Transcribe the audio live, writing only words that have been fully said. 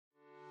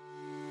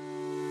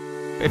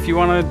If you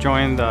want to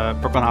join the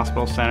Brooklyn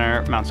Hospital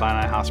Center, Mount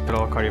Sinai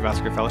Hospital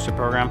Cardiovascular Fellowship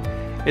Program,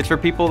 it's for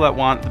people that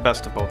want the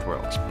best of both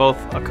worlds, both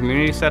a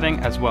community setting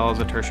as well as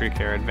a tertiary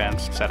care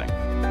advanced setting.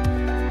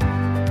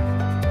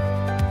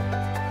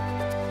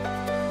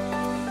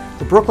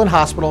 The Brooklyn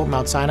Hospital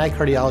Mount Sinai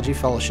Cardiology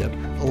Fellowship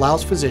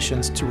allows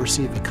physicians to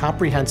receive a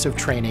comprehensive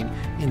training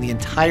in the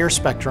entire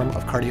spectrum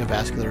of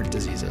cardiovascular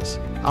diseases.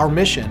 Our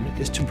mission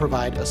is to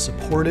provide a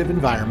supportive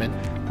environment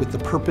with the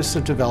purpose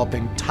of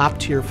developing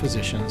top-tier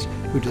physicians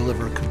who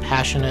deliver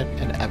compassionate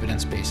and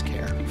evidence-based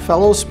care.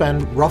 Fellows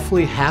spend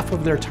roughly half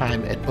of their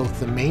time at both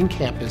the main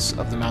campus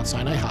of the Mount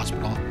Sinai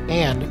Hospital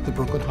and the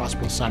Brooklyn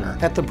Hospital Center.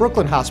 At the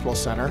Brooklyn Hospital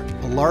Center,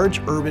 a large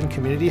urban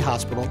community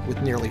hospital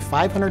with nearly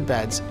 500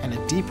 beds and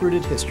a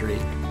deep-rooted history,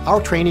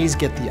 our trainees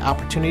get the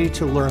opportunity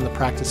to learn the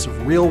practice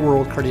of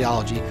real-world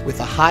cardiology with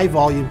a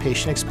high-volume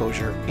patient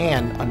exposure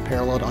and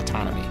unparalleled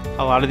autonomy.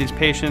 A lot of these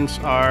patients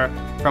are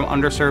from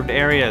underserved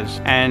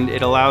areas, and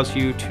it allows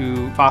you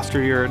to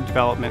foster your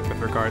development with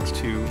regards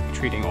to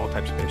treating all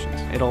types of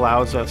patients. It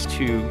allows us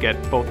to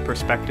get both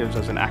perspectives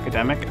as an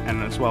academic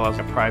and as well as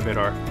a private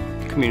or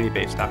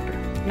community-based doctor.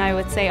 And I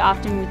would say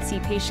often we'd see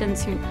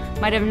patients who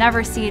might have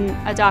never seen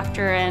a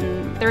doctor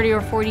in 30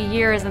 or 40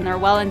 years and they're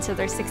well into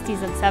their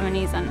 60s and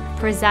 70s and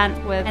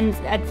present with an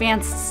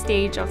advanced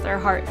stage of their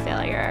heart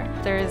failure.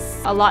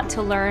 There's a lot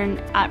to learn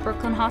at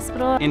Brooklyn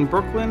Hospital. In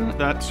Brooklyn,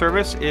 that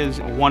service is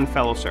one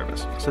fellow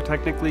service. So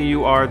technically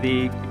you are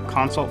the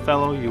consult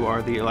fellow, you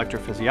are the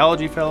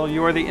electrophysiology fellow,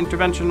 you are the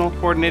interventional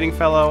coordinating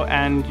fellow,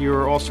 and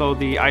you're also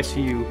the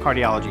ICU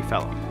cardiology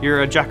fellow.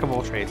 You're a jack of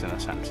all trades in a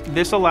sense.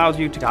 This allows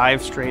you to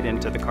dive straight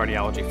into the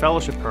cardiology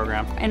fellowship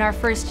program. In our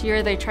first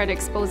year, they try to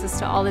expose us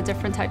to all the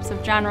different types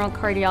of general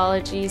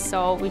cardiology.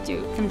 So we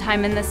do some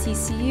time in the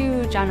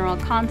CCU, general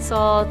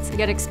consults, we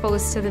get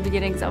exposed to the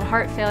beginnings of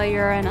heart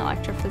failure and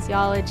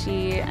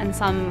electrophysiology, and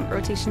some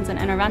rotations in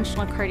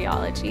interventional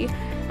cardiology.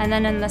 And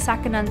then in the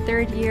second and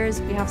third years,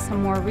 we have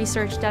some more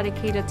research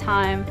dedicated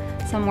time,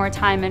 some more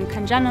time in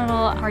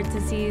congenital heart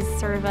disease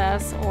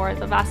service or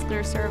the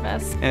vascular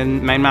service.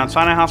 In main Mount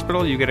Sinai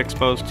Hospital, you get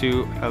exposed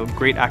to a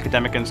great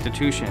academic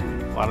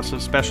institution, a lot of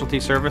subspecialty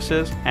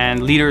services,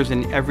 and leaders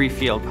in every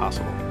field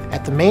possible.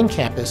 At the main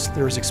campus,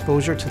 there is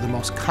exposure to the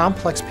most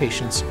complex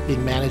patients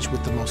being managed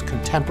with the most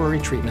contemporary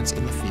treatments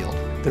in the field.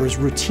 There is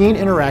routine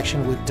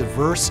interaction with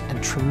diverse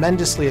and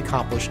tremendously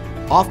accomplished,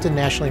 often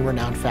nationally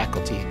renowned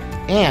faculty,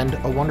 and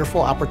a wonderful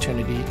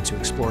opportunity to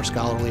explore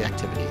scholarly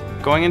activity.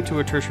 Going into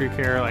a tertiary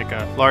care, like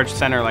a large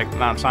center like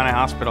Mount Sinai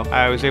Hospital,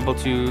 I was able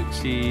to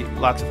see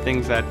lots of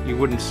things that you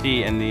wouldn't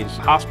see in these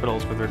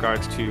hospitals with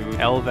regards to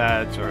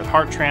LVADs or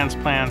heart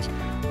transplants,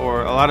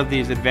 or a lot of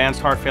these advanced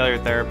heart failure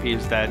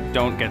therapies that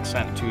don't get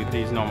sent to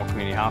these normal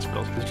community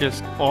hospitals. It's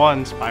just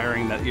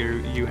awe-inspiring that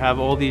you have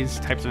all these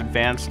types of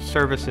advanced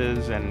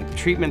services and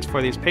treatments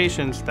for these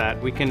patients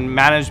that we can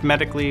manage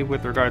medically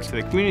with regards to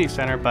the community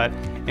center, but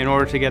in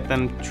order to get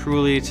them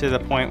truly to the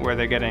point where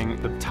they're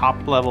getting the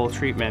top-level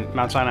treatment,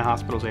 Mount Sinai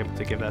Hospital is able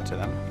to give that to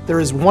them.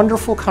 There is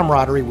wonderful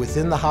camaraderie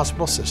within the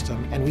hospital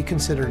system, and we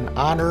consider it an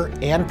honor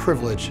and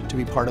privilege to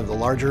be part of the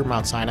larger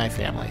Mount Sinai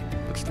family.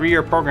 It's a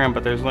 3-year program,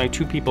 but there's only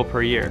 2 people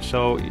per year.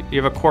 So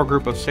you have a core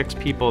group of 6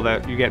 people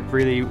that you get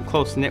really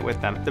close-knit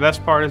with them. The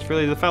best part is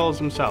really the fellows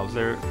themselves.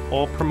 They're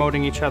all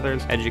promoting each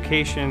other's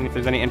education. If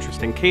there's any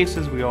interesting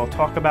cases, we all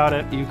talk about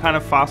it. You kind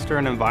of foster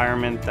an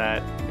environment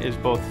that is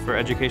both for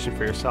education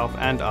for yourself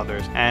and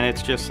others. And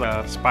it's just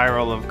a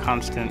spiral of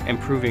constant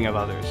improving of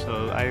others.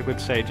 So I would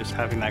say just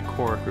having that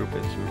core group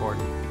is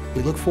important.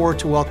 We look forward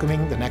to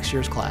welcoming the next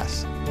year's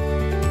class.